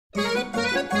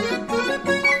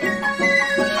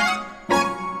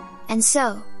And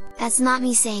so, that's not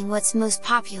me saying what's most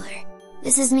popular.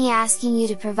 This is me asking you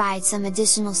to provide some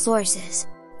additional sources,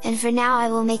 and for now I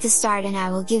will make a start and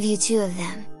I will give you two of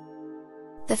them.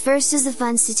 The first is the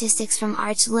fun statistics from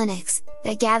Arch Linux,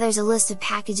 that gathers a list of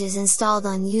packages installed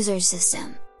on users'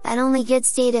 system, that only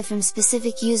gets data from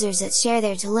specific users that share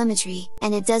their telemetry,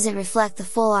 and it doesn't reflect the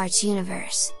full Arch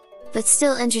universe. But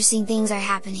still interesting things are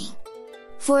happening.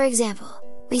 For example,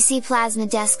 we see Plasma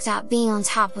Desktop being on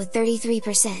top with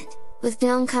 33%, with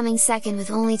GNOME coming second with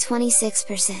only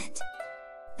 26%.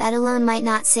 That alone might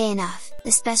not say enough,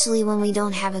 especially when we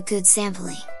don't have a good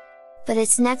sampling. But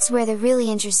it's next where the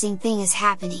really interesting thing is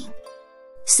happening.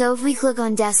 So if we click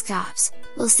on desktops,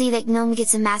 we'll see that GNOME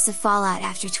gets a massive fallout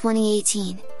after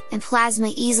 2018, and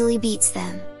Plasma easily beats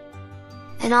them.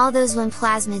 And all those when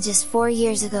Plasma just 4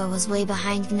 years ago was way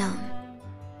behind GNOME.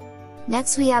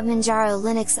 Next we have Manjaro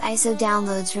Linux ISO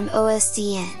downloads from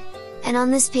OSDN, and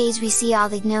on this page we see all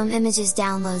the GNOME images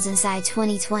downloads inside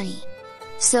 2020.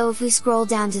 So if we scroll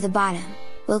down to the bottom,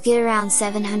 we'll get around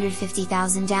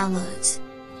 750,000 downloads.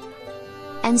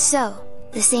 And so,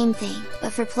 the same thing,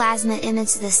 but for Plasma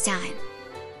image this time.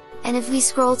 And if we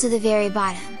scroll to the very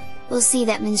bottom, we'll see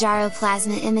that Manjaro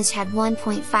Plasma image had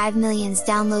 1.5 million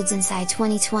downloads inside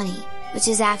 2020, which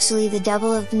is actually the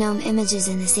double of GNOME images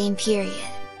in the same period.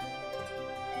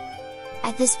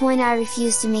 At this point I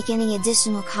refuse to make any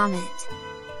additional comment.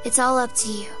 It's all up to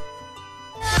you.